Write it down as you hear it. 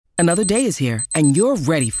Another day is here, and you're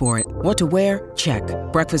ready for it. What to wear? Check.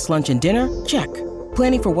 Breakfast, lunch, and dinner? Check.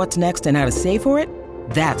 Planning for what's next and how to save for it?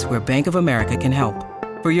 That's where Bank of America can help.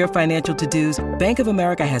 For your financial to-dos, Bank of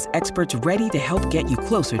America has experts ready to help get you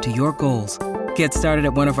closer to your goals. Get started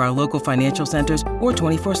at one of our local financial centers or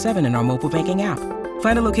 24/7 in our mobile banking app.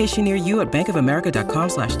 Find a location near you at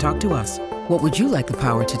bankofamerica.com/talktous. What would you like the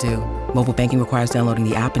power to do? Mobile banking requires downloading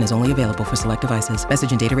the app and is only available for select devices.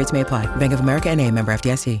 Message and data rates may apply. Bank of America N.A., member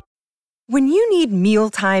FDIC. When you need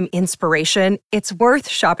mealtime inspiration, it's worth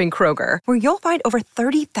shopping Kroger, where you'll find over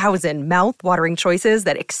 30,000 mouth-watering choices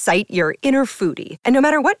that excite your inner foodie. And no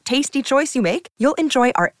matter what tasty choice you make, you'll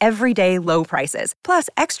enjoy our everyday low prices, plus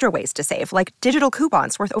extra ways to save, like digital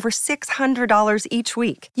coupons worth over $600 each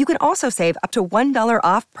week. You can also save up to $1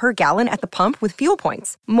 off per gallon at the pump with fuel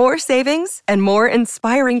points. More savings and more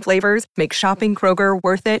inspiring flavors make shopping Kroger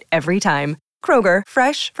worth it every time. Kroger,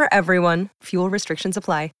 fresh for everyone. Fuel restrictions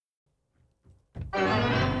apply. You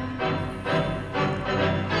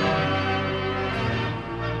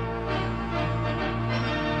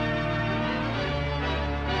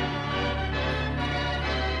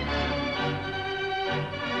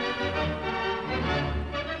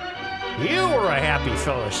were a happy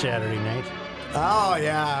fellow Saturday night. Oh,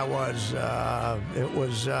 yeah, it was,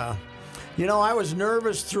 I was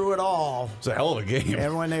nervous through it all. It's a hell of a game.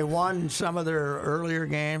 And when they won some of their earlier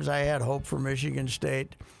games, I had hope for Michigan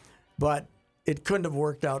State. But it couldn't have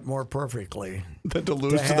worked out more perfectly than to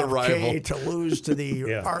lose to the rival. To lose to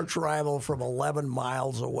the arch rival from 11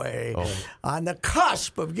 miles away on the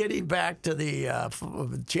cusp of getting back to the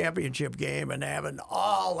championship game and having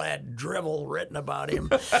all that drivel written about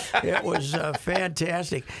him. It was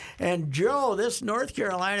fantastic. And Joe, this North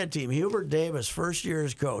Carolina team, Hubert Davis, first year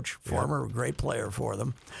as coach, former great player for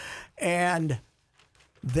them, and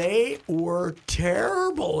they were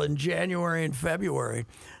terrible in January and February.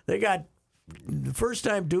 They got the first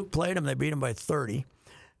time Duke played them, they beat them by 30.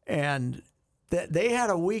 And they had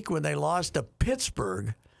a week when they lost to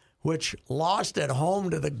Pittsburgh, which lost at home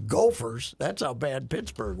to the Gophers. That's how bad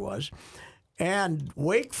Pittsburgh was. And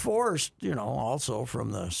Wake Forest, also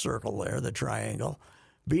from the circle there, the triangle,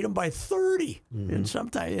 beat them by 30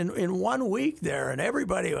 in 1 week there. And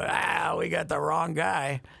everybody went, we got the wrong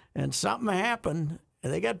guy. And something happened.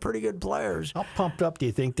 And they got pretty good players. How pumped up do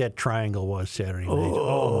you think that triangle was Saturday night?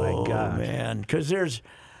 Oh my God. Man. Because there's,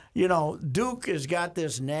 Duke has got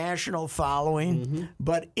this national following,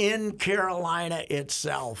 but in Carolina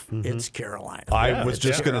itself, it's Carolina. I was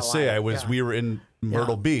just going to say, we were in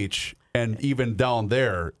Myrtle Beach, and even down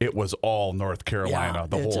there, it was all North Carolina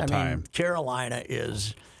the whole time. Carolina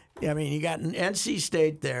is, you got an NC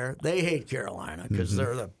State there. They hate Carolina because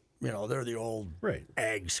they're the old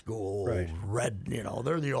ag school, red,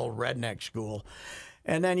 they're the old redneck school.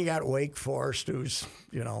 And then you got Wake Forest, who's,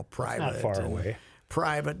 private. Not far away.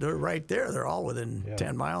 Private. They're right there. They're all within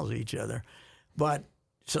 10 miles of each other. But,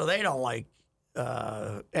 so they don't like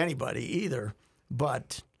anybody either.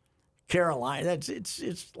 But Carolina,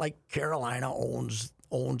 it's like Carolina owns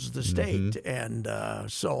the state. And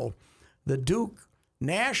so the Duke,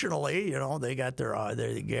 nationally, they got their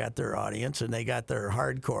audience and they got their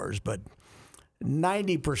hardcores, but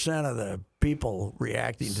 90% of the people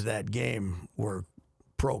reacting to that game were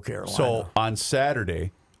pro-Carolina. So on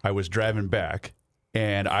Saturday, I was driving back,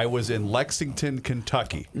 and I was in Lexington,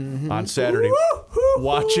 Kentucky on Saturday,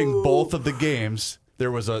 watching both of the games.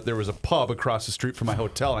 There was a pub across the street from my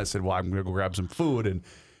hotel, and I said, "Well, I'm going to go grab some food." And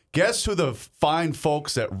guess who the fine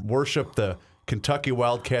folks that worship the Kentucky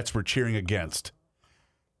Wildcats were cheering against?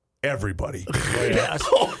 Everybody.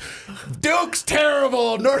 Duke's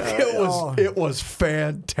terrible. It was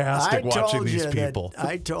fantastic watching these people.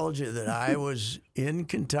 I told you that I was in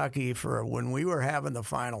Kentucky for when we were having the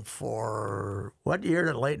Final Four. What year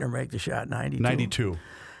did Leitner make the shot? 92? 92.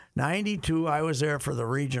 92, I was there for the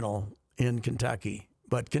regional in Kentucky.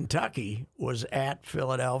 But Kentucky was at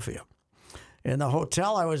Philadelphia. In the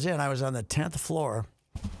hotel I was in, I was on the 10th floor.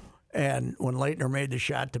 And when Leitner made the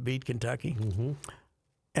shot to beat Kentucky,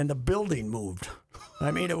 and the building moved.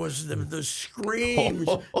 It was the screams,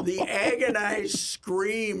 the agonized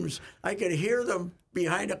screams. I could hear them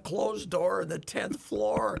behind a closed door on the 10th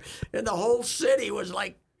floor, and the whole city was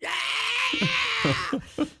like,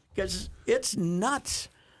 because it's nuts.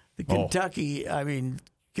 The Kentucky,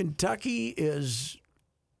 Kentucky is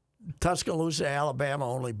Tuscaloosa, Alabama,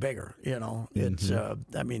 only bigger. It's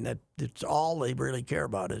it's all they really care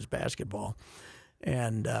about is basketball,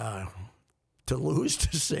 and to lose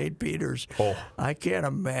to St. Peter's, I can't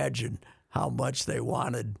imagine how much they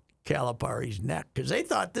wanted Calipari's neck because they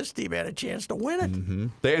thought this team had a chance to win it.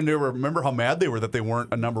 They remember how mad they were that they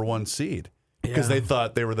weren't a number one seed. because they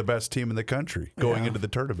thought they were the best team in the country going into the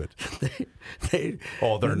tournament. They're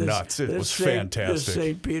nuts. It was fantastic. This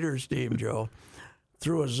St. Peter's team, Joe,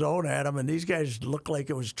 threw a zone at them, and these guys looked like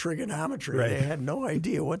it was trigonometry. Right. They had no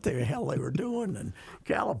idea what the hell they were doing. And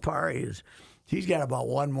Calipari he's got about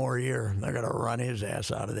one more year. They're going to run his ass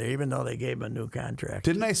out of there, even though they gave him a new contract.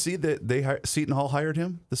 Didn't I see that Seton Hall hired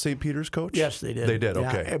him, the St. Peter's coach? Yes, they did. They did, Yeah.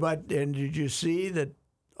 okay. And did you see that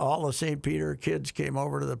all the St. Peter kids came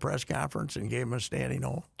over to the press conference and gave him a standing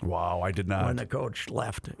O Wow, I did not. when the coach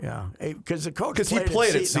left? Yeah, because the coach He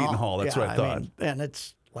played at Seton Hall. That's what I thought. And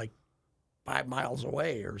it's like 5 miles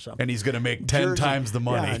away or something. And he's going to make 10 times the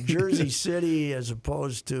money. Yeah, Jersey City as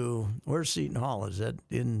opposed to, where's Seton Hall? Is that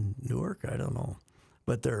in Newark? I don't know.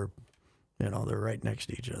 But they're right next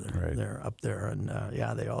to each other. Right. They're up there. And,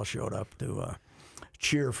 they all showed up to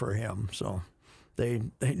cheer for him. So they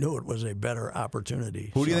knew it was a better opportunity.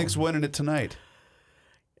 Who do you think's winning it tonight?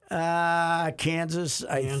 Kansas.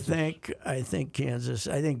 I think Kansas.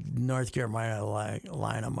 I think North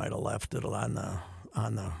Carolina might have left it on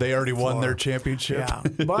the They already won floor. their championship?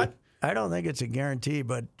 Yeah, but I don't think it's a guarantee.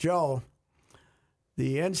 But, Joe,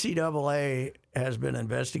 the NCAA has been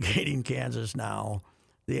investigating Kansas now.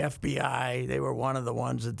 The FBI, they were one of the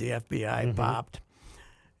ones that the FBI popped.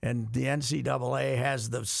 And the NCAA has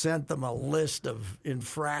sent them a list of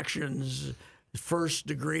infractions,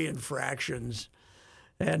 first-degree infractions.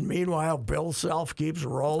 And meanwhile, Bill Self keeps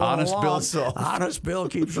rolling Honest along. Bill Self. Honest Bill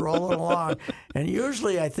keeps rolling along. And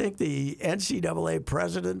usually I think the NCAA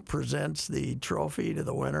president presents the trophy to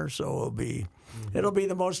the winner, so it'll be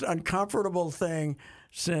the most uncomfortable thing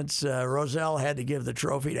since Rozelle had to give the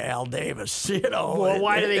trophy to Al Davis. Well,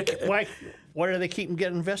 why do they keep him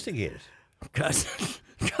getting investigated?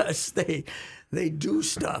 Because they do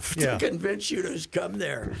stuff to convince you to come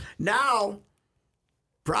there. Now,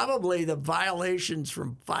 probably the violations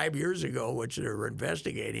from 5 years ago, which they're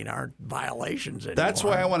investigating, aren't violations anymore. That's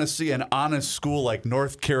why I want to see an honest school like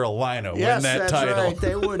North Carolina win Yes, that that's title. right.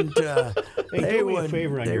 They wouldn't. do me a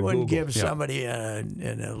favor on They your wouldn't Google. give somebody an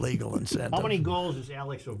illegal incentive. How many goals does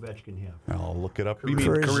Alex Ovechkin have? I'll look it up. You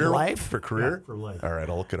For mean his career life? For career? Yeah, for life. All right,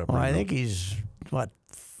 I'll look it up. Well, right I now. think he's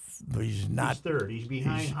He's not. He's third. He's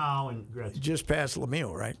behind Howe and Gretzky. Just past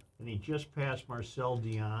Lemieux, right? And he just passed Marcel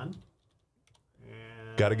Dion.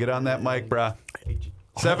 Got to get on that mic, brah.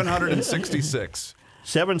 766.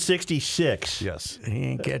 766. Yes. He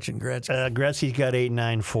ain't catching Gretzky. Gretzky's got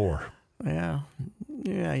 894. Yeah,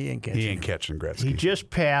 he ain't catching. He ain't catching Gretzky. He just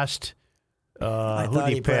passed. I who thought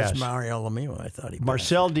did he passed Mario Lemieux. I thought he passed.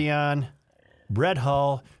 Marcel Dion, Brett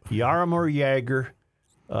Hull, Jaromir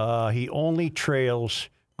Jagr. He only trails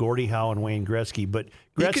Gordie Howe and Wayne Gretzky, but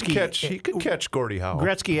Gretzky he could catch Gordie Howe.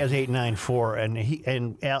 Gretzky has 894,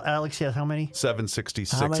 and Alex has how many?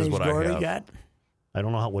 766 How many is what Gordy I have. got? I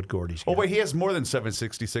don't know what Gordie's got. Oh wait, he has more than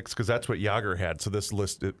 766 because that's what Jagr had. So this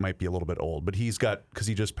list it might be a little bit old, but he's got because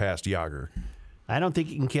he just passed Jagr. I don't think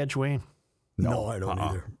he can catch Wayne. No, I don't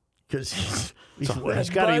either. Because He's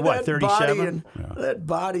got to be what, 37? That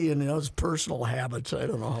body and those personal habits, I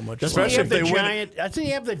don't know how much. Doesn't he Especially have if the they win- giant? Doesn't he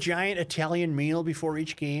have the giant Italian meal before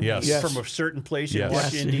each game? Yes. He's Yes. from a certain place in Yes.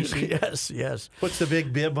 Washington D.C. Yes. Puts the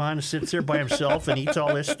big bib on, sits there by himself, and eats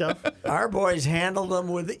all this stuff. Our boys handled them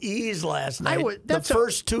with ease last night. The that's a-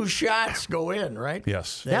 first two shots go in, right?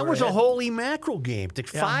 Yes. That was were a hit. holy mackerel game. The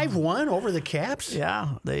 5-1 over the Caps.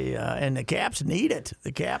 Yeah, they and the Caps need it.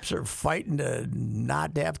 The Caps are fighting to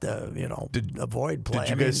not have to, avoid play. Did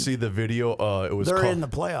you guys see the video? It was They're called, in the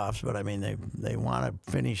playoffs, but I mean they want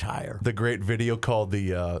to finish higher. the great video called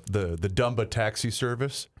the Dumba taxi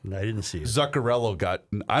service. I didn't see it. Zuccarello got.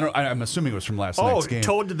 I'm assuming it was from last night's game.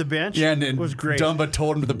 towed to the bench? Yeah, and it was great. Dumba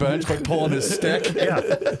towed him to the bench by pulling his stick. Yeah,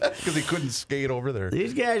 Because he couldn't skate over there.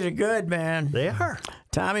 These guys are good, man. they are.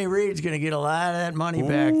 Tommy Reed's going to get a lot of that money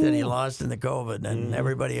back that he lost in the COVID, and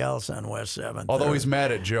everybody else on West 7th. Although he's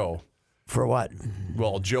mad at Joe. For what?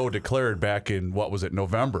 Well, Joe declared back in,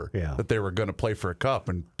 November, that they were going to play for a cup.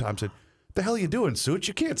 And Tom said, the hell are you doing, Suits?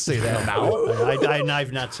 You can't say that now.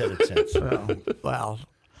 I've not said it since. Well,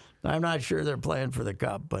 I'm not sure they're playing for the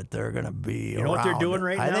cup, but they're going to be. You know what they're around. doing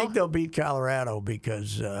right I now? think they'll beat Colorado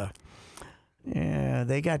because,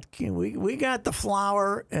 they got we got the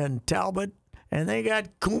Flower and Talbot, and they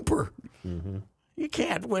got Cooper. Mm-hmm. You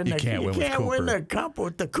can't win. You can't win with the cup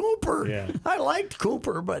with the Cooper. Yeah. I liked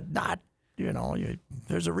Cooper, but not.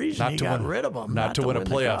 There's a reason he got rid of him. Not to win a the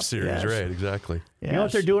playoff cup. series, Yes. right? Exactly. You know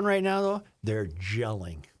what they're doing right now, though? They're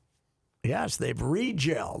gelling. Yes, they've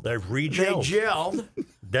re-gelled. They've They re-gelled. gelled,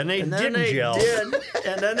 Then they and then didn't they gel. did,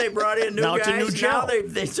 and then they brought in new Now guys. it's a new gel. Now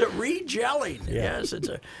it's a re-gelling. Yes, it's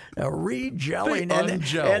a re-gelling. They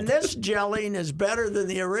ungelled. And this gelling is better than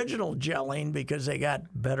the original gelling because they got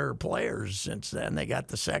better players since then. They got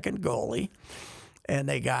the second goalie. And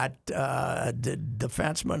they got the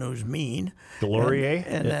defenseman who's mean. Delorier?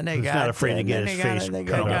 And then they Who's got not afraid to and get then his they got- face they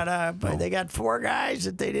cut got, up. They got 4 guys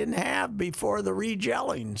that they didn't have before the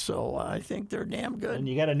re-gelling. So I think they're damn good. And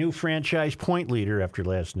you got a new franchise point leader after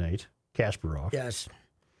last night, Kasparov. Yes.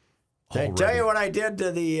 Did I tell you what I did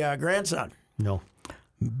to the grandson? No.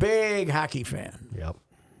 Big hockey fan. Yep.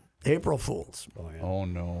 April Fools. Oh,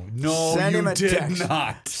 no. No, Send you him a did text.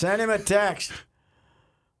 not. Send him a text.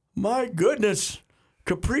 My goodness.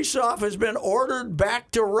 Kaprizov has been ordered back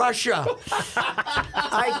to Russia.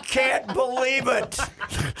 I can't believe it.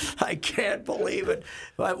 I can't believe it.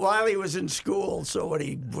 But while he was in school, so when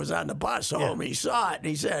he was on the bus home, he saw it and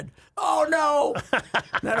he said, "Oh, no."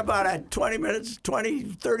 Then about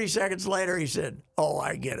 30 seconds later, he said, "Oh,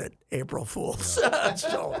 I get it. April Fools."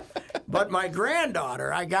 But my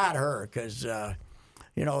granddaughter, I got her because,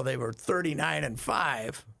 they were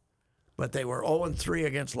 39-5. But they were 0-3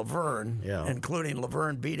 against Laverne, including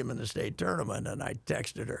Laverne beat him in the state tournament. And I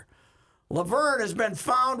texted her, Laverne has been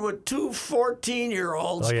found with 2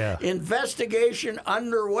 14-year-olds. Oh, yeah. Investigation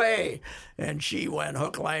underway. And she went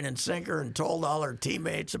hook, line, and sinker and told all her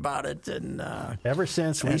teammates about it. And Ever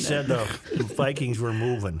since we said the Vikings were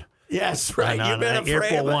moving. yes, right. And You've on been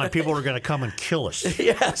afraid April of 1, it. people were going to come and kill us.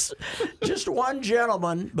 Yes. Just one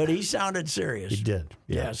gentleman, but he sounded serious. He did.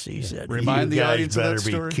 Yeah. Yes, he said. Remind You the guys audience of better that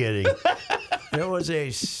be story. kidding. There was a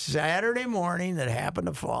Saturday morning that happened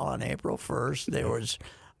to fall on April 1st. There was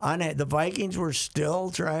the Vikings were still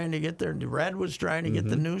trying to get the Red was trying to get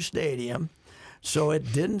the new stadium, so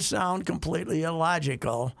it didn't sound completely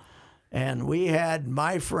illogical. And we had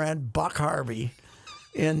my friend Buck Harvey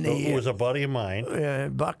in the Who was a buddy of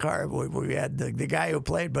mine. Buck Harvey. We had the guy who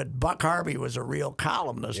played, but Buck Harvey was a real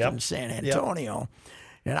columnist in San Antonio.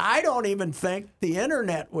 And I don't even think the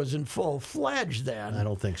internet was in full-fledged then. I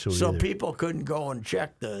don't think so So either. people couldn't go and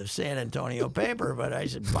check the San Antonio paper. But I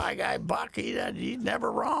said, my guy Buck, he's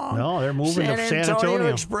never wrong. No, they're moving to San Antonio.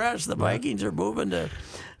 Express. The Vikings are moving.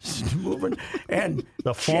 And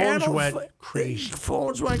The phones Channel went Fi- crazy.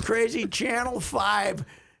 Phones went crazy. Channel 5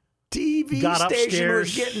 TV Got station was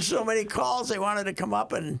upstairs. getting so many calls, they wanted to come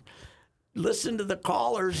up and listen to the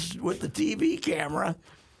callers with the TV camera.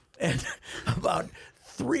 And about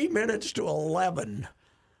 3 minutes to 11,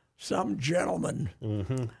 some gentleman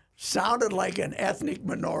sounded like an ethnic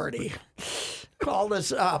minority called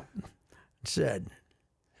us up and said,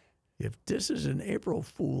 if this is an April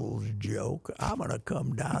Fool's joke, I'm going to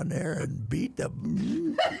come down there and beat the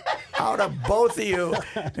out of both of you.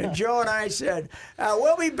 And Joe and I said,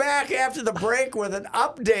 we'll be back after the break with an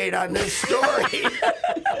update on this story.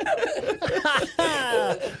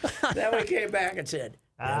 Then we came back and said,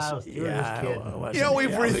 yes, we're just kidding. We've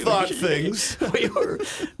rethought things.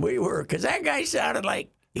 we were, because that guy sounded like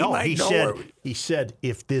He said,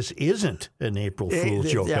 if this isn't an April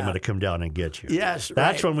Fool's joke, I'm going to come down and get you. Yes,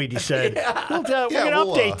 That's right. when we decided, we're going to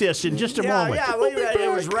we'll, update this in just a moment. Yeah,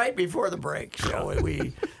 it was right before the break, so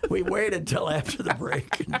we waited till after the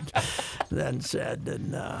break and then said,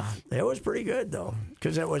 and it was pretty good though,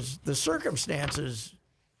 because it was the circumstances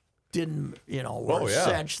were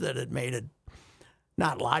such that it made it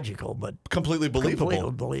not logical, but Completely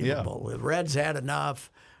believable. believable. The Reds had enough.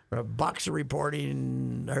 Buck's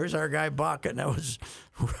reporting. There's our guy Buck, and that was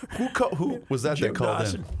Who was that Jim they called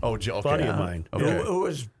Dawson. in? Oh, okay. Buddy of mine. Okay. who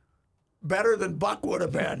was better than Buck would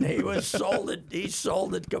have been. He was sold it. He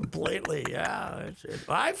sold it completely. Yeah,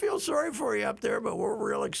 I feel sorry for you up there, but we're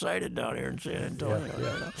real excited down here in San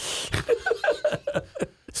Antonio.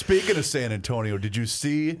 Speaking of San Antonio, did you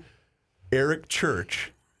see Eric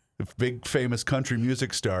Church, the big famous country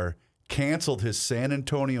music star, canceled his San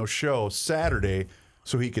Antonio show Saturday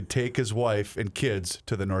so he could take his wife and kids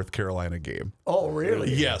to the North Carolina game? Oh,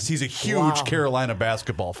 really? Yes, he's a huge Wow. Carolina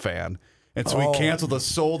basketball fan. And so he canceled a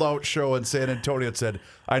sold-out show in San Antonio and said,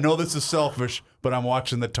 I know this is selfish, but I'm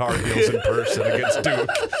watching the Tar Heels in person against Duke.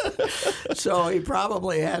 So he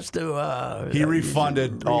probably has to. He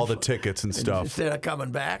refunded all the tickets and stuff. Instead of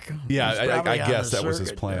coming back. Yeah, He's I probably on guess the that was his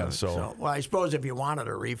circuit, plan, so. Well, I suppose if you wanted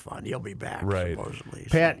a refund, he'll be back. Right. Supposedly.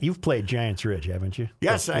 Pat, you've played Giants Ridge, haven't you?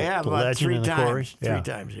 Yes, I have. The About Legend 3 and the Quarry? times. Yeah.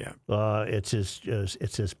 3 times, yeah.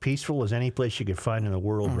 It's as peaceful as any place you could find in the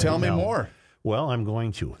world. Tell right me now. more. Well, I'm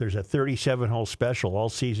going to. There's a 37-hole special all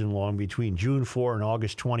season long between June 4 and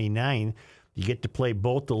August 29. You get to play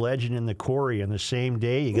both the Legend and the Quarry on the same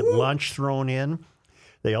day. You get lunch thrown in.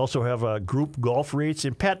 They also have group golf rates.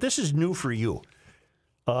 And, Pat, this is new for you.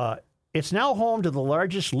 It's now home to the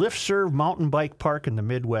largest lift-serve mountain bike park in the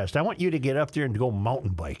Midwest. I want you to get up there and go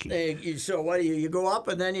mountain biking. So what do you go up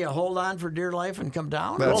and then you hold on for dear life and come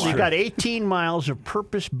down? Well, you got 18 miles of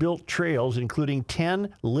purpose-built trails, including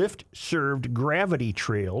 10 lift-served gravity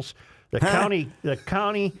trails.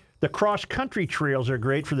 The cross-country trails are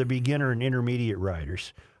great for the beginner and intermediate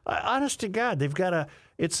riders. Honest to God, they've got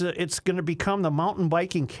it's going to become the mountain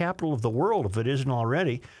biking capital of the world if it isn't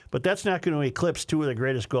already. But that's not going to eclipse two of the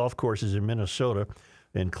greatest golf courses in Minnesota,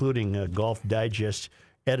 including Golf Digest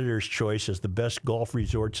Editor's Choice as the best golf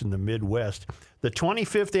resorts in the Midwest. The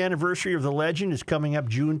 25th anniversary of the Legend is coming up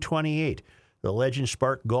June 28. The Legend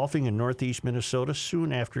sparked golfing in northeast Minnesota.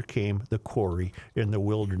 Soon after came the quarry in the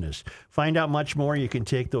wilderness. Find out much more. You can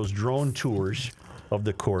take those drone tours of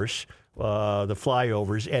the course, the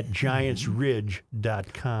flyovers, at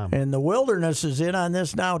GiantsRidge.com. And the wilderness is in on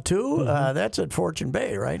this now, too. That's at Fortune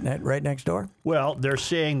Bay, right next door? Well, they're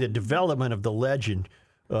saying the development of the Legend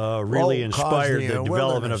really inspired the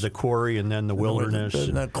development of the quarry and then the wilderness.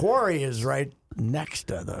 The quarry is right next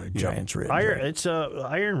to the Giants Ridge.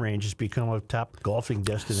 Iron Range has become a top golfing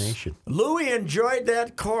destination. Louis enjoyed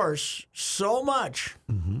that course so much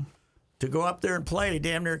to go up there and play. He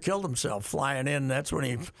damn near killed himself flying in. That's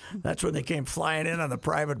when they came flying in on the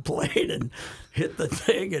private plane and hit the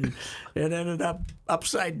thing and ended up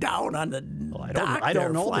upside down on the dock. I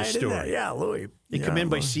don't know the story. Yeah, Louis. He come in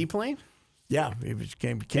by seaplane? Yeah, he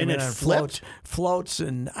came and in it on flipped? floats,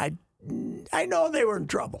 and I know they were in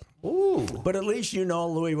trouble. Ooh. But at least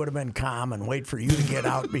Louis would have been calm and wait for you to get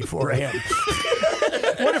out before him.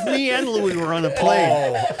 What if me and Louis were on a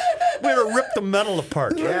plane? We'd have ripped the metal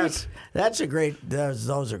apart. Yes, those are great golf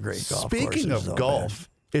courses. Speaking of golf,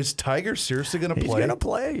 is Tiger seriously going to play? He's going to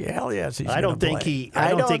play. Hell yes, he's I don't gonna think play. I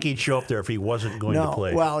don't think he'd show up there if he wasn't going to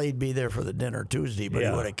play. Well, he'd be there for the dinner Tuesday, but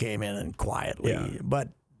he would have came in and quietly. Yeah. But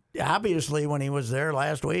obviously, when he was there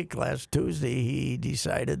last Tuesday, he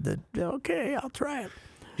decided that, okay, I'll try it.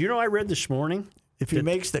 Do you know I read this morning? If he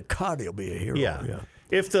makes the cut, he'll be a hero. Yeah.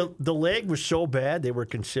 If the leg was so bad, they were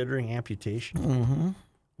considering amputation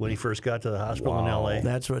when he first got to the hospital in L.A.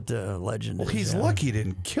 That's what the legend is. He's lucky he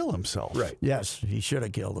didn't kill himself. Right. Yes, he should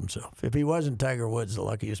have killed himself. If he wasn't Tiger Woods, the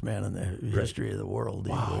luckiest man in the history of the world,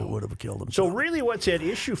 he would have killed himself. So really what's at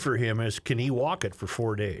issue for him is, can he walk it for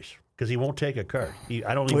 4 days? Because he won't take a cart.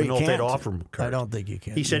 I don't even know if they'd offer him a cart. I don't think you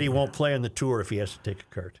can. He said he won't play on the tour if he has to take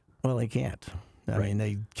a cart. Well, he can't. I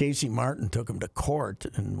mean, Casey Martin took him to court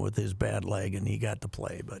and with his bad leg, and he got to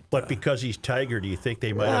play. But because he's Tiger, do you think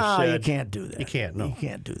they might have said... you can't do that. You can't, no. You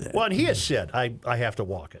can't do that. Well, and he has said, I have to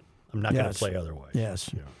walk it. I'm not going to play otherwise. Yes.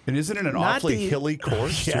 Yeah. And isn't it an awfully hilly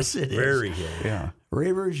course? Yes, it is. Very hilly. Yeah.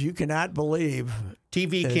 Reavers, you cannot believe...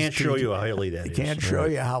 TV can't show you how hilly that is. It can't show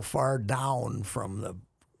you how far down from the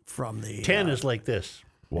 10 is like this.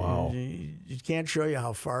 Wow. It can't show you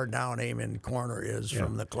how far down Amen Corner is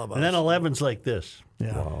from the clubhouse. And then 11's like this.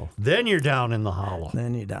 Yeah. Wow. Then you're down in the hollow.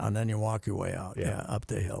 Then you're down. Then you walk your way out. Yeah, up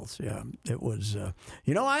the hills. Yeah. It was,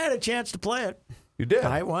 I had a chance to play it. You did?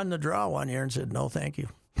 I won the draw one year and said, no, thank you.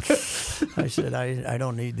 I said, I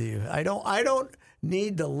don't need I don't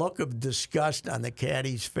need the look of disgust on the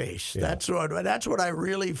caddy's face. Yeah. That's what I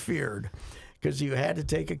really feared. Because you had to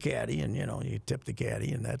take a caddy, and you tip the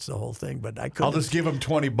caddy, and that's the whole thing. But I couldn't. I'll just give him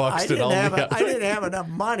 $20 I to didn't have enough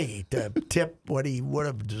money to tip what he would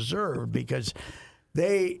have deserved because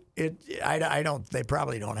they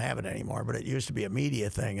probably don't have it anymore. But it used to be a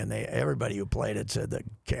media thing, and everybody who played it said the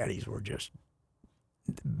caddies were just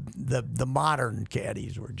the modern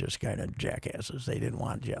caddies were just kind of jackasses. They didn't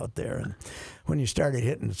want you out there, and when you started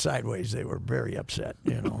hitting sideways, they were very upset.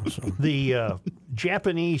 So. The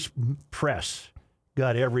Japanese press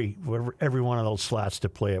got every one of those slots to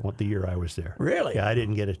play it the year I was there. Really? Yeah, I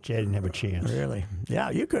didn't have a chance. Really? Yeah,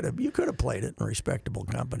 you could have played it in respectable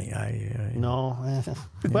company. No.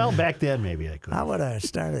 Well, back then maybe I could. I would have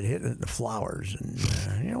started hitting the flowers,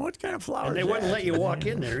 and what kind of flowers? And they wouldn't let you walk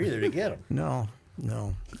in there either to get them. No.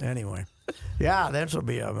 Anyway, yeah, this will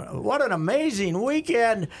be what an amazing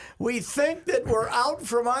weekend. We think that we're out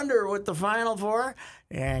from under with the Final Four.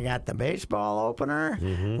 And got the baseball opener.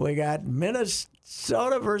 Mm-hmm. We got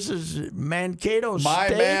Minnesota versus Mankato State. My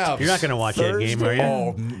Mavs. You're not going to watch that game, are you?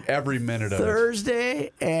 Oh, every minute of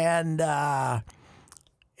Thursday, and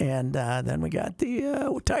then we got the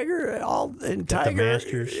Tiger. Tiger, the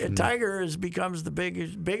Masters. Tiger becomes the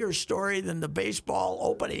bigger story than the baseball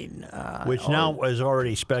opening, which now is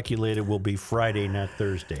already speculated will be Friday, not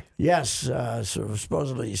Thursday. Yes, so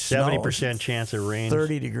supposedly 70% chance of rain,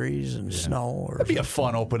 30 degrees and snow. That'd be a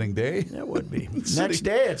fun opening day. It would be. Next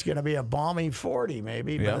day, it's going to be a balmy 40,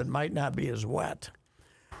 maybe, but it might not be as wet.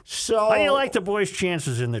 So, How do you like the boys'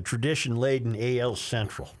 chances in the tradition-laden AL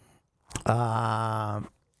Central?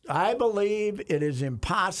 I believe it is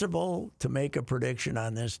impossible to make a prediction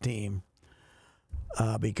on this team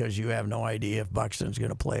because you have no idea if Buxton's going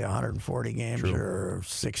to play 140 games or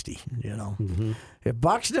 60. You know, if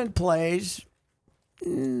Buxton plays,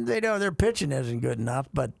 they know their pitching isn't good enough,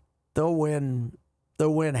 but they'll win.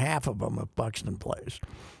 They'll win half of them if Buxton plays.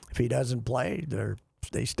 If he doesn't play,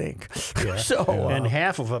 they stink. Yeah. And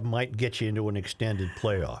half of them might get you into an extended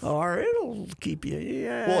playoff. Or it'll keep you.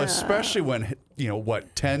 Yeah. Well, especially when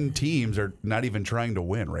 10 teams are not even trying to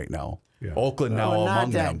win right now. Yeah. Oakland now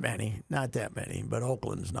among them. Not that many, but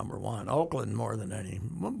Oakland's number one. Oakland more than any.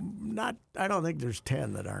 I don't think there's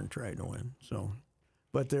 10 that aren't trying to win. So,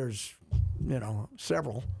 but there's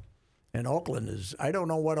several, and Oakland is. I don't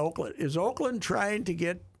know what Oakland is. Oakland trying to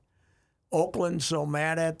get Oakland so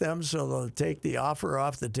mad at them so they'll take the offer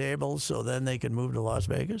off the table so then they can move to Las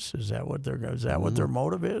Vegas? Is that what what their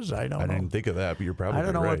motive is? I don't know. I didn't think of that, but you're probably right.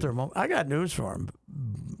 I don't know what their motive. I got news for them.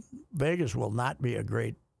 Vegas will not be a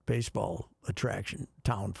great baseball attraction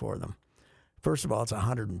town for them. First of all, it's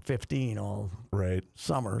 115 all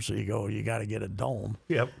summer, so you got to get a dome.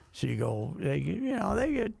 Yep. So you go, you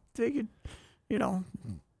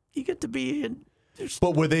get to be in. There's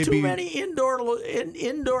too many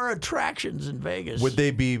indoor attractions in Vegas. Would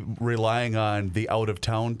they be relying on the out of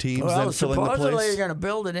town teams then filling the place? Supposedly you're going to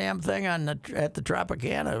build a damn thing at the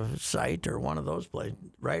Tropicana site or one of those places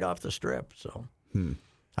right off the strip. So,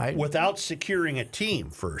 without securing a team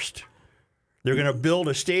first, they're going to build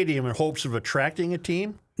a stadium in hopes of attracting a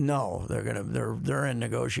team. No, they're in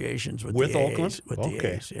negotiations with the Oakland. A's, with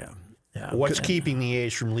the A's, yeah. What's keeping the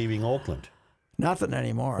A's from leaving Oakland? Nothing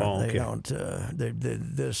anymore. Oh, okay. They don't.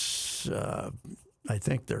 I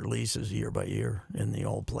think their lease is year by year in the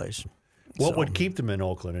old place. What would keep them in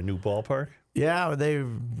Oakland? A new ballpark? Yeah, they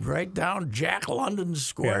right down Jack London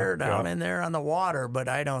Square down in there on the water. But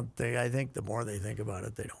I think the more they think about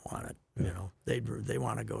it, they don't want it. Yeah. They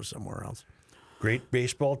want to go somewhere else. Great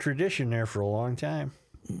baseball tradition there for a long time.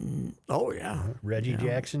 Oh yeah, Reggie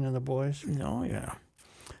Jackson and the boys. Oh yeah.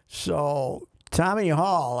 So. Tommy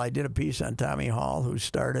Hall, I did a piece on Tommy Hall, who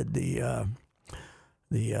started the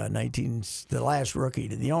last rookie,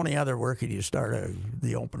 the only other rookie to start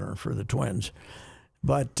the opener for the Twins.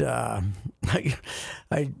 But I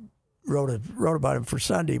wrote about him for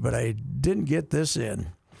Sunday, but I didn't get this in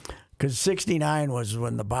because '69 was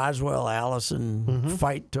when the Boswell Allison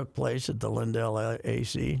fight took place at the Lindell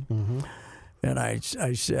AC, and I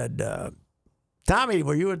said. Tommy,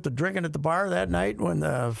 were you drinking at the bar that night when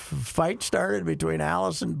the fight started between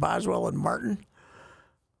Allison, Boswell, and Martin?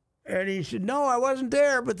 And he said, no, I wasn't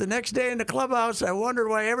there, but the next day in the clubhouse, I wondered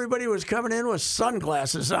why everybody was coming in with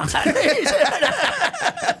sunglasses on.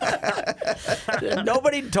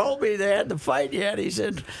 Nobody told me they had the fight yet. He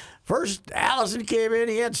said, first Allison came in,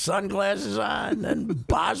 he had sunglasses on. Then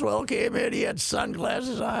Boswell came in, he had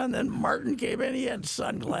sunglasses on. Then Martin came in, he had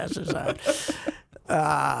sunglasses on.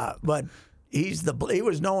 But... he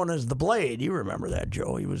was known as the Blade. You remember that,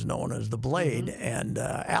 Joe? He was known as the Blade, and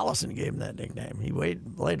Allison gave him that nickname. He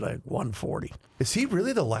played like 140. Is he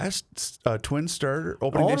really the last Twin starter?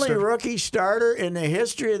 Only rookie starter in the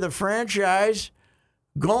history of the franchise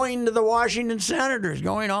going to the Washington Senators,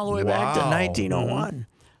 going all the way back to 1901.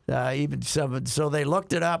 So they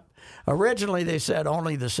looked it up. Originally, they said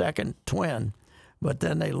only the second Twin, but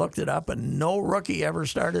then they looked it up, and no rookie ever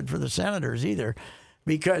started for the Senators either.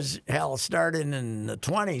 Because, hell, starting in the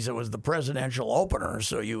 20s, it was the presidential opener,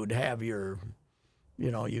 so you would have your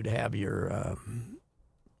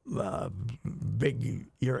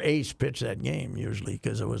ace pitch that game usually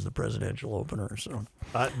because it was the presidential opener. So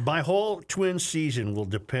my whole Twins season will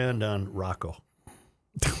depend on Rocco,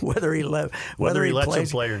 whether he lets him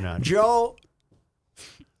play or not. Joe,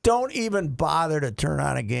 don't even bother to turn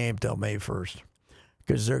on a game till May 1st.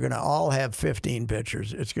 Because they're going to all have 15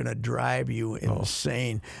 pitchers. It's going to drive you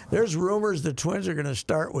insane. There's rumors the Twins are going to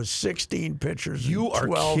start with 16 pitchers. You are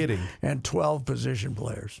kidding. And 12 position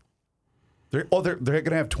players. They're going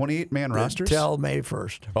to have 28-man rosters? Till May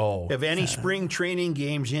 1st. Oh. Have any spring training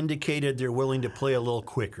games indicated they're willing to play a little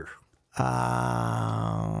quicker?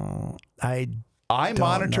 I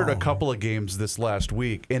monitored a couple of games this last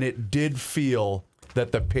week, and it did feel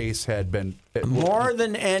that the pace had been... More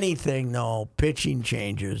than anything, though, pitching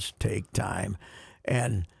changes take time.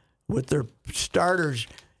 And with their starters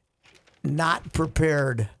not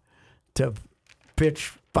prepared to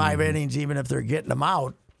pitch 5 innings, even if they're getting them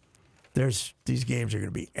out, these games are going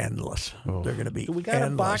to be endless. Oh. They're going to be endless. We got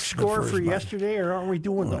a box score for yesterday, or aren't we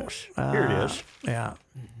doing those? Here it is. Yeah.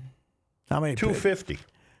 How many? 250.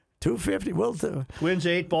 250. Well, Twins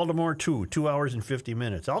 8, Baltimore 2. 2 hours and 50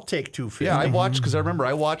 minutes. I'll take 250. Yeah, I watched because I remember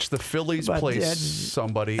I watched the Phillies But play that's-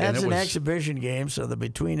 somebody, that's and it an was exhibition game, so the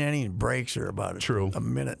between inning breaks are about True. a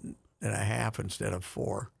minute and a half instead of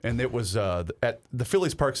 4. and it was at the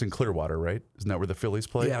Phillies Park's in Clearwater, right? Isn't that where the Phillies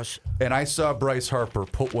play? Yes. And I saw Bryce Harper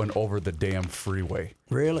put one over the damn freeway.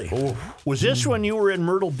 Really? Was this when you were in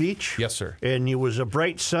Myrtle Beach? Yes, sir. And it was a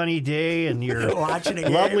bright sunny day, and your Watching a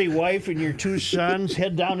game. lovely wife and your 2 sons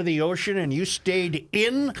head down to the ocean, and you stayed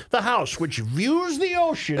in the house, which views the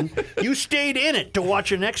ocean. You stayed in it to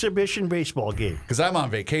watch an exhibition baseball game. Because I'm on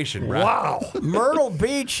vacation, right? Wow. Myrtle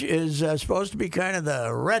Beach is supposed to be kind of the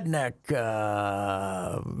redneck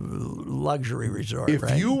luxury resort, If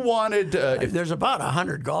right? you wanted, There's about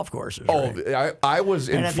 100 golf courses. oh, right? I was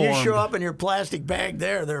And informed. if you show up in your plastic bag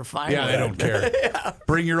there, they're fine. Yeah, with they it. don't care.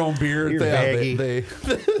 Bring your own beer. Your They,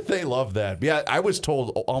 baggie. they love that. Yeah, I was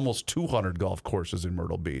told almost 200 golf courses in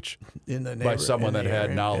Myrtle Beach in the by someone in that the had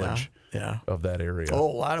area. knowledge Yeah. of that area. Oh,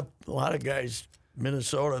 a lot of guys,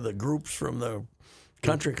 Minnesota, the groups from the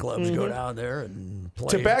country clubs go down there and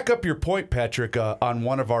play. To back up your point, Patrick, on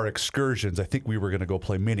one of our excursions, I think we were going to go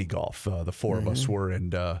play mini golf. The 4 of us were,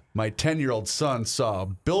 and my 10-year-old son saw a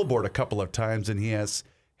billboard a couple of times, and he asked,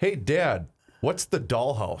 "Hey, Dad, what's the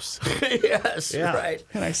dollhouse?" Yes, right.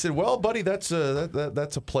 And I said, "Well, buddy, that's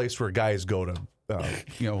a place where guys go to,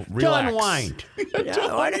 relax, Unwind.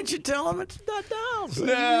 Yeah, why didn't you tell them it's not dolls?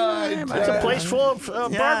 It's a place full of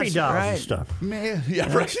Barbie Yes, dolls right. and stuff. Man, yeah,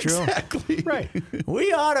 That's right, true. exactly, Right.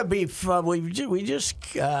 We ought to be fun. We just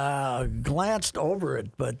glanced over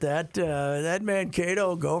it, but that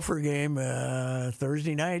Mankato Gopher game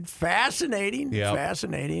Thursday night, fascinating. Yep.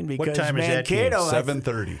 Fascinating because What time is that game? Mankato.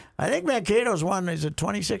 7:30. I think Mankato's won. Is it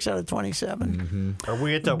 26 out of 27? Are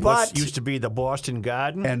we at the But- what used to be the Boston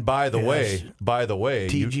Garden? And by the way,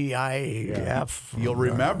 TGIF. you'll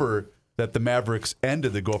remember that the Mavericks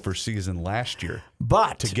ended the Gopher season last year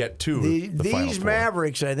But to get to the Final these Four.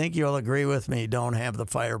 Mavericks, I think you'll agree with me, don't have the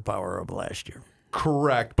firepower of last year.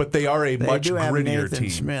 Correct, but they are a They much do have grittier Nathan team.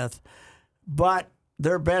 Smith, but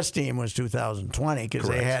their best team was 2020 because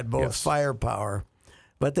they Correct. had both Yes. firepower.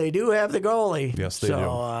 But they do have the goalie. Yes, they so, do.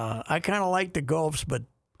 I kind of like the Gophs, but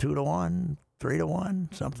 2-1, 3-1,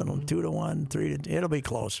 something 2-1, 3. It'll be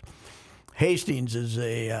close. Hastings is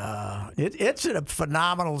it's a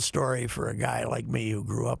phenomenal story for a guy like me who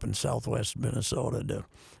grew up in Southwest Minnesota to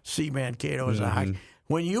see Mankato as a hockey.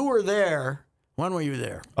 When you were there, when were you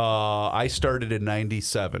there? I started in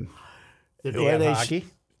 '97. Did Were they have they- hockey?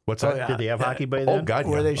 What's that? yeah. Did they have hockey by then? Oh God,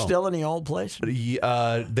 Were yeah. they still in the old place?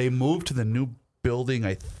 They moved to the new building,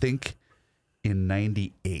 I think, in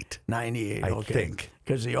 '98. 98, I okay. think.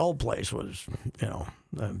 Because the old place was, Well,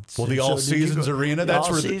 the All did you Seasons go- Arena, the that's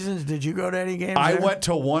All where Seasons, did you go to any games I there? went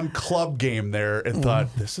to one club game there and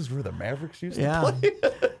thought, this is where the Mavericks used Yeah. to play.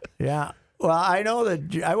 Yeah. Well, I know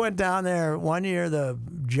that I went down there one year. The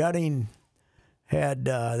Jutting had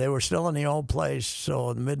they were still in the old place, so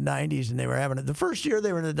in the mid '90s, and they were having it. The first year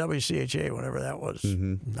they were in the WCHA, whenever that was,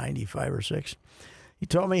 95 or 6. He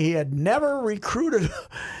told me he had never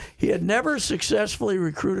successfully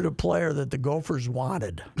recruited a player that the Gophers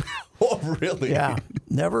wanted. Oh, really? Yeah,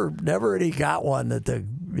 never had he got one that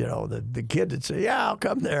the kid would say, "Yeah, I'll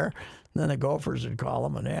come there." And then the Gophers would call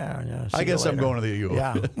him, and see I you guess I'm later. going to the U.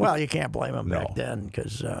 Yeah, well, you can't blame him No. back then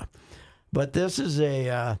because. But this is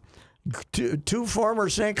a two former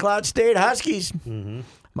St. Cloud State Huskies,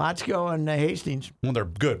 Motzko and Hastings. Well, they're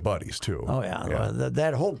good buddies, too. Oh yeah,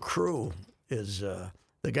 that whole crew is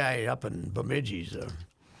the guy up in Bemidji's,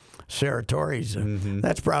 Serratori's.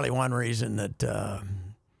 That's probably one reason that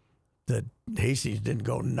Hastings didn't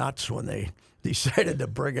go nuts when they decided to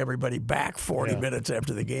bring everybody back 40 minutes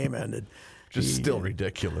after the game ended. Just still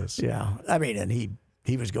ridiculous. Yeah, I mean, and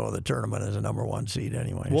he was going to the tournament as a number 1 seed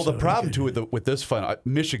anyway. Well, so the he problem, could- too, with this final,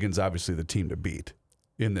 Michigan's obviously the team to beat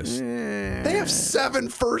in this. They have 7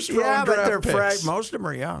 first-round yeah, but draft they're picks. most of them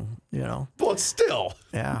are young. Well, still.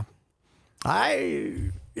 Yeah,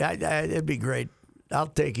 it'd be great. I'll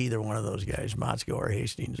take either one of those guys, Motzko or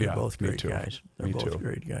Hastings. They're Yeah, both me great too. guys. They're Me both too.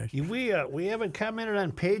 great guys. We haven't commented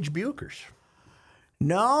on Paige Buchers.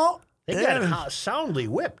 No, They got soundly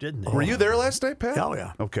whipped, didn't they? Were you there last night, Pat? Oh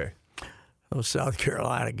yeah, Okay. those South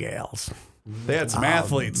Carolina gals. They had some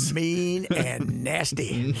athletes. Mean and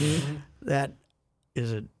nasty. That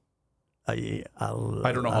is I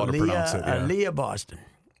don't know how to pronounce it, yeah. Aaliyah Boston,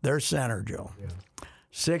 their center, Joe.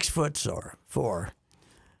 6'4",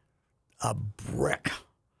 a brick,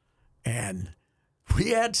 and we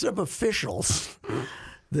had some officials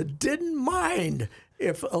that didn't mind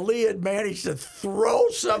if Ali had managed to throw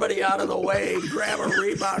somebody out of the way, grab a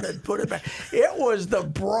rebound, and put it back. It was the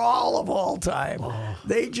brawl of all time. Oh.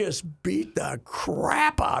 They just beat the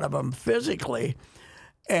crap out of them physically.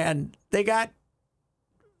 And they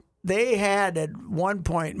had at one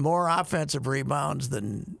point more offensive rebounds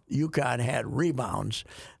than UConn had rebounds.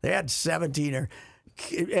 They had 17.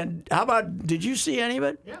 And how about, did you see any of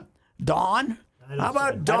it? Yeah. Dawn? How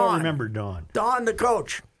about Dawn? I don't remember Dawn. Dawn, the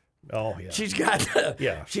coach. Oh, yeah. She got the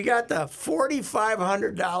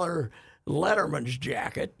 $4,500 Letterman's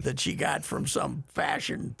jacket that she got from some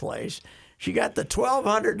fashion place. She got the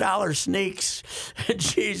 $1,200 sneaks. And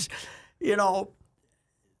she's,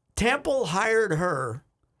 Temple hired her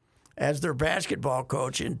as their basketball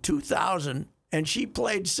coach in 2000, and she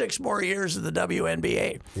played 6 more years of the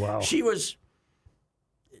WNBA. Wow.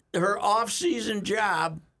 Her off-season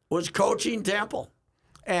job was coaching Temple,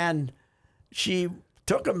 and she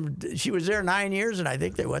took them. She was there 9 years, and I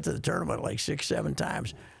think they went to the tournament like 6-7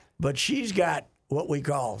 times. But she's got what we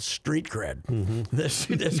call street cred. Mm-hmm.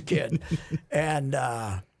 This kid, and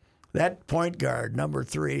that point guard number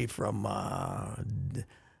 3 from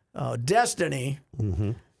Destiny,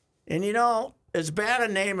 mm-hmm. And as bad a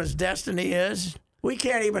name as Destiny is. We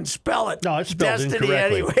can't even spell it. No, it's spelled Destiny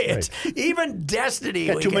incorrectly. Anyway. It's even Destiny.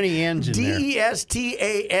 Got too many N's in there.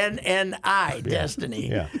 Destanni, Destiny.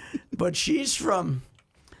 Yeah. But she's from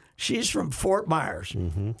Fort Myers.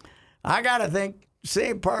 Mm-hmm. I got to think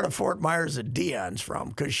same part of Fort Myers that Dion's from,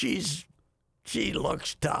 because she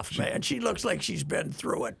looks tough, man. She looks like she's been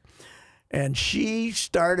through it. And she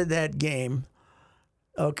started that game.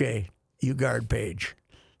 Okay, you guard Paige.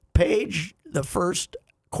 Paige, the first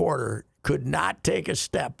quarter, could not take a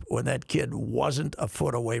step when that kid wasn't a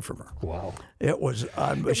foot away from her. Wow. It was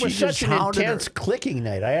such an intense clicking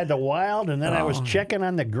night. I had the Wild, and then I was checking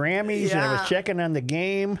on the Grammys, and I was checking on the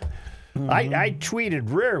game. Mm-hmm. I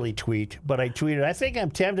rarely tweet, but I tweeted, I think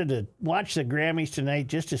I'm tempted to watch the Grammys tonight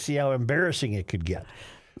just to see how embarrassing it could get.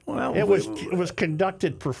 Well, it was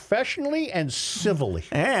conducted professionally and civilly.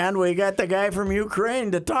 And we got the guy from Ukraine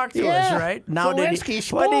to talk to us, right? Now, Zelensky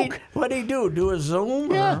spoke. What did he do? Do a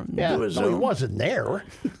Zoom? Yeah. Do a Zoom? No, he wasn't there.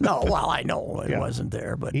 No, well, I know he wasn't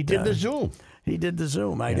there, but he did the Zoom. He did the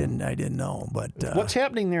Zoom. I didn't know, but what's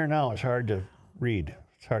happening there now is hard to read.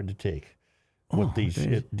 It's hard to take. With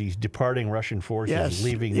these departing Russian forces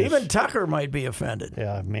leaving. Even Tucker might be offended.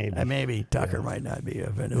 Yeah, maybe. Maybe Tucker might not be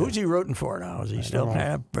offended. Who's he rooting for now? Is he still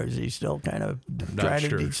kind of trying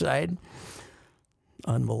to decide?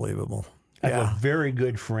 Unbelievable. I have a very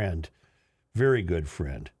good friend,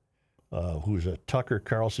 who's a Tucker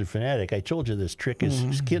Carlson fanatic. I told you this trick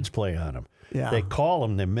his kids play on him. Yeah. They call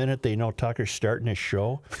him the minute they know Tucker's starting his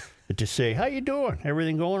show to say, "How you doing?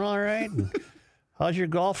 Everything going all right?" And, how's your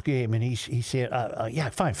golf game? And he said, yeah,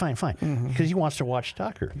 fine. Because he wants to watch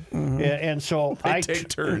Tucker. Mm-hmm. And so I take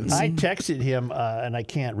turns. I texted him, and I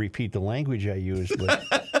can't repeat the language I used, but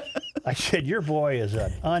I said, your boy is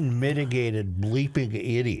an unmitigated bleeping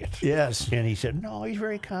idiot. Yes. And he said, no, he's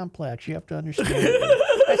very complex. You have to understand it.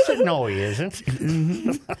 I said, no, he isn't.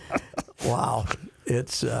 Mm-hmm. Wow.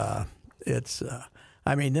 It's I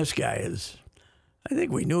mean, this guy is, I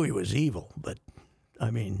think we knew he was evil, but I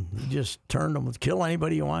mean, you just turned them with kill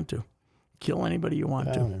anybody you want to. Kill anybody you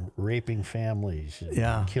want to. Raping families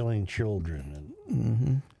and killing children.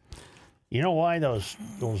 And, You know why those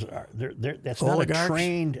are that's oligarchs?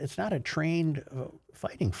 It's not a trained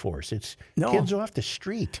fighting force. It's kids off the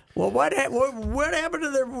street. Well, what happened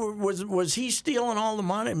to was he stealing all the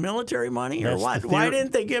money, military money, or what? Why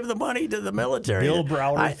didn't they give the money to the military? Bill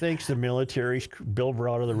Browder thinks the military's Bill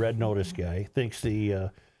Browder, the Red Notice guy, thinks the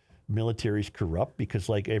military's corrupt because,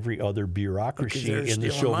 like every other bureaucracy in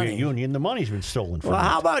the Soviet Union, the money's been stolen from it.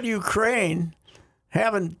 How about Ukraine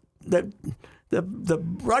having the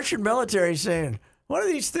Russian military saying, what are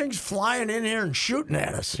these things flying in here and shooting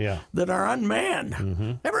at us that are unmanned?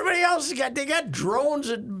 Mm-hmm. Everybody else they got drones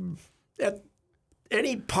at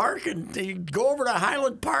any park, and they go over to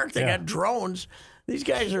Highland Park, they got drones. These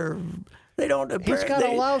guys they don't. He's got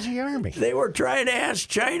a lousy army. They were trying to ask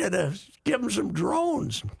China to give them some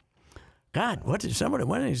drones. God, oh,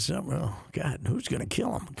 God, who's going to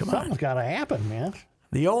kill him? Come on. Something's got to happen, man.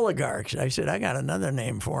 The oligarchs. I said, I got another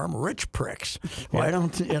name for them, rich pricks. Why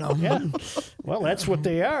don't, Yeah. Well, that's what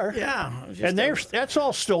they are. Yeah. And that's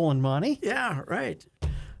all stolen money. Yeah, right.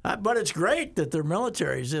 But it's great that their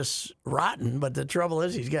military's this rotten, but the trouble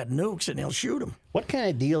is he's got nukes and he'll shoot them. What kind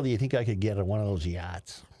of deal do you think I could get on one of those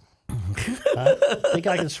yachts? Think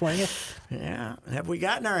I can swing it? Yeah. Have we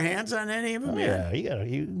gotten our hands on any of them yet? Yeah,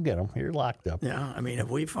 you can get them. You're locked up. Yeah. I mean, have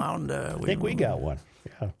we found? I think we got one.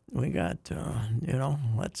 Yeah. We got.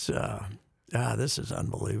 Let's. This is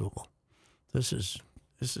unbelievable. This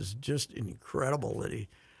is just incredible that he.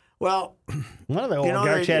 Well, one of the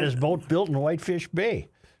oligarchs had his boat built in Whitefish Bay,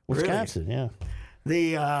 Wisconsin.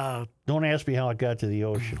 Really? Yeah. Don't ask me how it got to the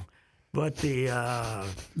ocean. But the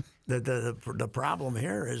problem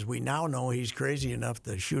here is we now know he's crazy enough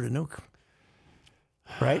to shoot a nuke.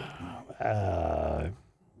 Right?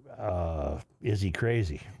 Is he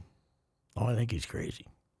crazy? Oh, I think he's crazy.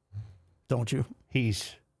 Don't you?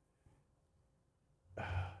 He's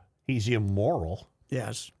immoral.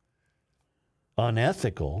 Yes.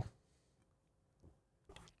 Unethical.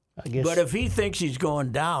 I guess. But if he thinks he's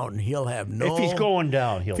going down, he'll have no. If he's going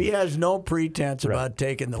down, If he has no pretense about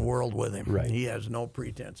taking the world with him, right. He has no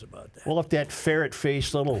pretense about that. Well, if that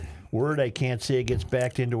ferret-faced little word I can't say gets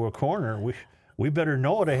backed into a corner, we better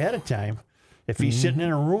know it ahead of time. If he's sitting in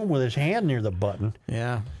a room with his hand near the button.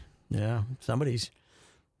 Yeah. Somebody's.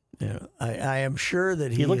 I am sure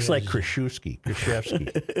that he looks like Krzyzewski.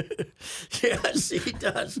 Yes, he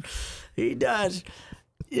does. He does.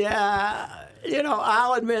 Yeah,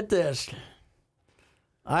 I'll admit this.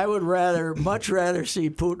 I would much rather see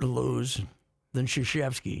Putin lose than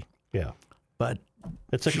Krzyzewski. Yeah, but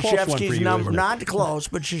it's a close one for you, number, not close,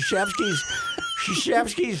 but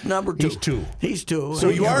Krzyzewski's number 2. He's 2. So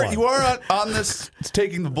you are on this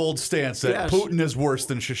taking the bold stance that Putin is worse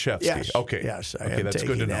than Krzyzewski. Yes. Okay. Yes, I am that's taking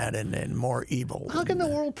good to know. That and more evil. How can the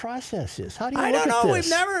world process this? How do you I look don't at know. this?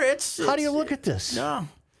 We've never. How do you look at this? No.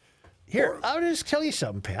 Here, I'll just tell you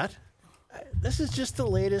something, Pat. This is just the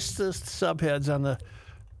latest subheads on the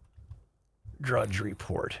Drudge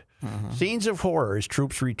Report. Scenes of horror as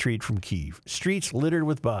troops retreat from Kyiv. Streets littered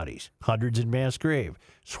with bodies. Hundreds in mass grave.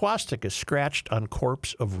 Swastika scratched on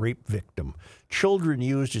corpse of rape victim. Children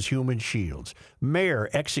used as human shields. Mayor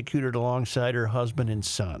executed alongside her husband and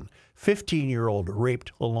son. 15-year-old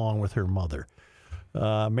raped along with her mother.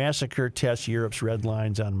 Massacre tests Europe's red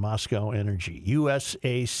lines on Moscow energy.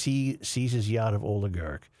 USA seizes yacht of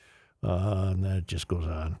oligarch. And that just goes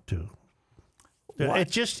on to.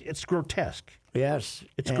 It's grotesque. Yes,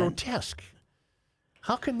 it's grotesque.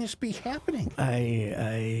 How can this be happening?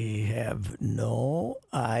 I have no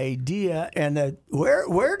idea. And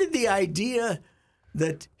where did the idea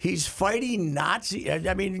that he's fighting Nazi?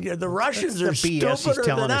 I mean, the Russians are stupider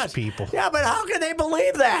than us. People. Yeah, but how can they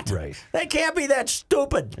believe that? Right. They can't be that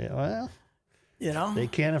stupid. Yeah, well, they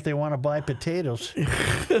can if they want to buy potatoes.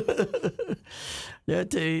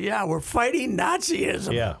 We're fighting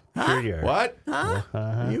Nazism. Yeah, sure you are. What?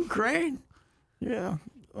 Huh? Ukraine. Yeah.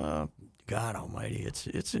 God Almighty,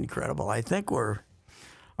 it's incredible. I think our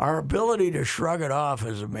ability to shrug it off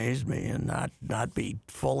has amazed me and not be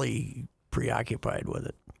fully preoccupied with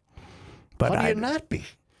it. But how do you not be?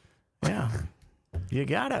 Yeah, you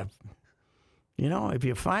gotta. If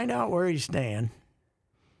you find out where he's staying,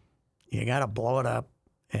 you gotta blow it up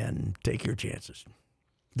and take your chances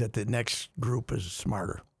that the next group is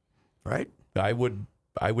smarter, right? I would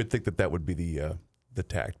think that would be the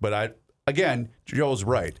tact. But again, Joe's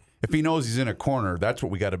right. If he knows he's in a corner, that's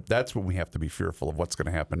what we got to. That's when we have to be fearful of what's going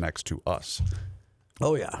to happen next to us.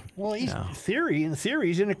 Oh yeah. Well, in theory,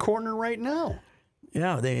 he's in a corner right now.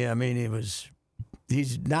 Yeah,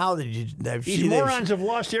 He's now that these morons have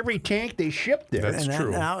lost every tank they shipped there. That's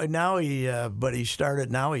true. Now he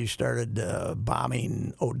started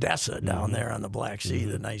bombing Odessa down there on the Black Sea,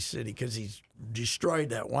 the nice city, because he's destroyed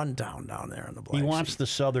that one town down there on the Black Sea. He wants the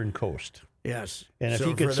southern coast. Yes. And if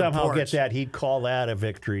he could somehow get that, he'd call that a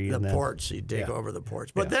victory. The ports, he'd take over the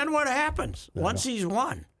ports. But then what happens? Once he's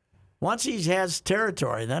won, once he has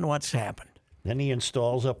territory, then what's happened? Then he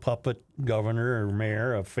installs a puppet governor or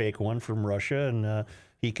mayor, a fake one from Russia, and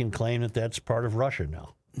he can claim that that's part of Russia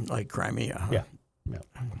now. Like Crimea. Huh? Yeah.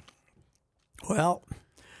 Well,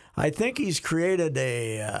 I think he's created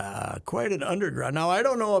quite an underground. Now, I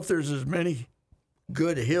don't know if there's as many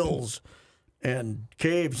good hills and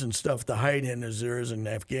caves and stuff to hide in as there is in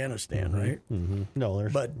Afghanistan, right? Mm-hmm. No,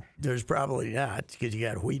 there's probably not, because you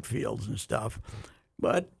got wheat fields and stuff.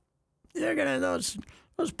 But they're gonna those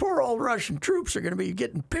poor old Russian troops are gonna be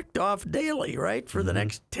getting picked off daily, right, for the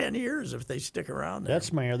next 10 years if they stick around there.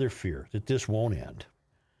 That's my other fear, that this won't end.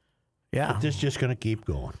 Yeah, that this is just gonna keep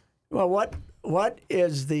going. Well, what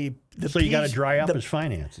is the so peace, you got to dry up his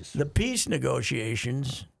finances. The peace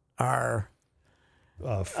negotiations are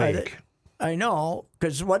fake. I know,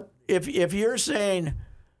 because if you're saying,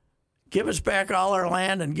 give us back all our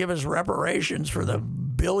land and give us reparations for the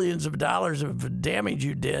billions of dollars of damage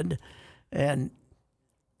you did, and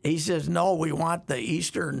he says, no, we want the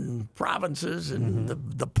eastern provinces and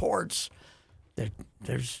the ports,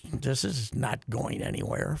 this is not going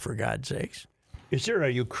anywhere, for God's sakes. Is there a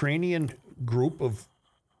Ukrainian group of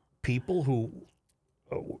people who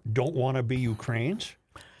don't want to be Ukrainians?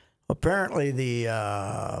 Apparently, the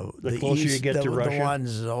closer east, you get to Russia? the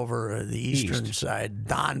ones over the eastern side,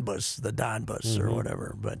 the Donbas or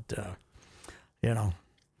whatever. But I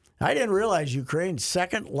didn't realize Ukraine's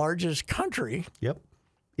second largest country. Yep.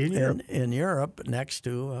 In Europe, next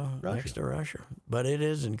to Russia. But it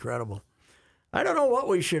is incredible. I don't know what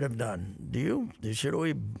we should have done. Do you?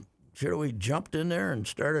 Should we jumped in there and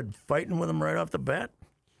started fighting with them right off the bat?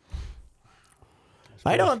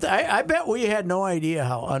 I don't. I bet we had no idea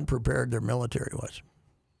how unprepared their military was.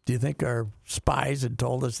 Do you think our spies had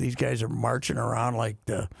told us these guys are marching around like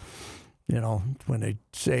when they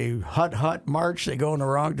say hut, hut, march, they go in the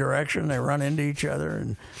wrong direction, they run into each other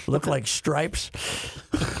and look like stripes.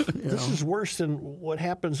 This is worse than what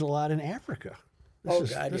happens a lot in Africa.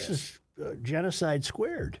 This is genocide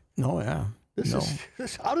squared. Oh, yeah.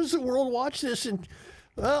 How does the world watch this? And,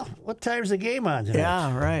 what time's the game on tonight?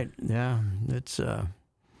 Yeah, right. Yeah. It's,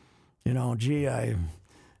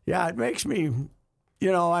 it makes me...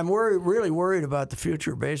 I'm really worried about the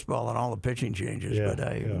future of baseball and all the pitching changes. Yeah, but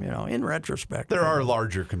in retrospect, There are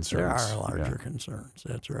larger concerns. There are larger concerns.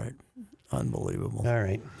 That's right. Unbelievable. All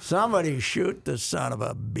right. Somebody shoot the son of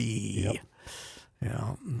a bee.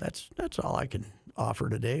 Yep. That's all I can offer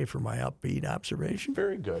today for my upbeat observation.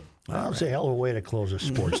 Very good. That's a hell of a way to close a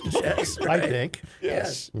sports discussion. I think.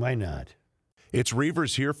 Yes. Why not? It's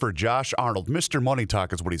Reavers here for Josh Arnold. Mr. Money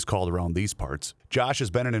Talk is what he's called around these parts. Josh has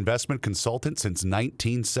been an investment consultant since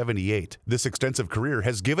 1978. This extensive career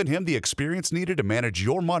has given him the experience needed to manage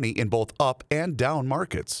your money in both up and down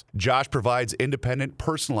markets. Josh provides independent,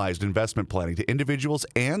 personalized investment planning to individuals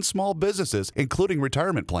and small businesses, including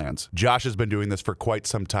retirement plans. Josh has been doing this for quite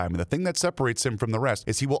some time, and the thing that separates him from the rest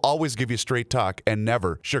is he will always give you straight talk and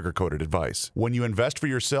never sugar-coated advice. When you invest for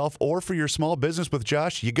yourself or for your small business with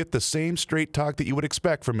Josh, you get the same straight talk that you would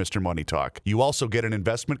expect from Mr. Money Talk. You also get an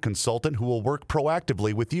investment consultant who will work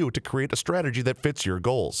proactively with you to create a strategy that fits your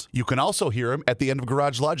goals. You can also hear him at the end of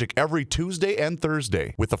Garage Logic every Tuesday and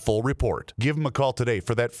Thursday with a full report. Give him a call today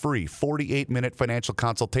for that free 48-minute financial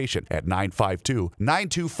consultation at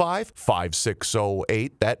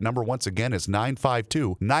 952-925-5608. That number once again is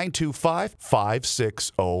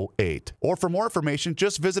 952-925-5608. Or for more information,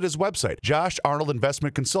 just visit his website,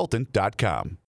 josharnoldinvestmentconsultant.com.